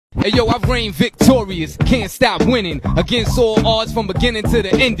Hey yo, I reign victorious, can't stop winning against all odds from beginning to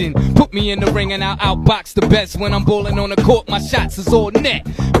the ending. Put me in the ring and I'll outbox the best. When I'm bowling on the court, my shots is all net.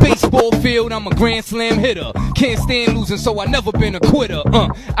 Baseball field, I'm a grand slam hitter. Can't stand losing, so I never been a quitter.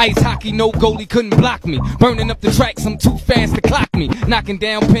 Ice hockey, no goalie couldn't block me. Burning up the tracks, I'm too fast to clock me. Knocking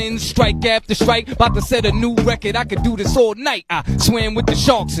down pins, strike after strike. About to set a new record, I could do this all night. I swam with the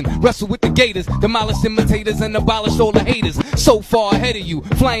sharks and wrestled with the gators. Demolished imitators and abolished all the haters. So far ahead of you,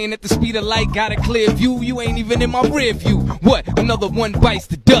 flying at the speed of light, got a clear view. You ain't even in my rear view. What? Another one bites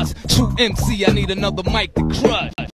the dust. True MC, I need another mic to crush.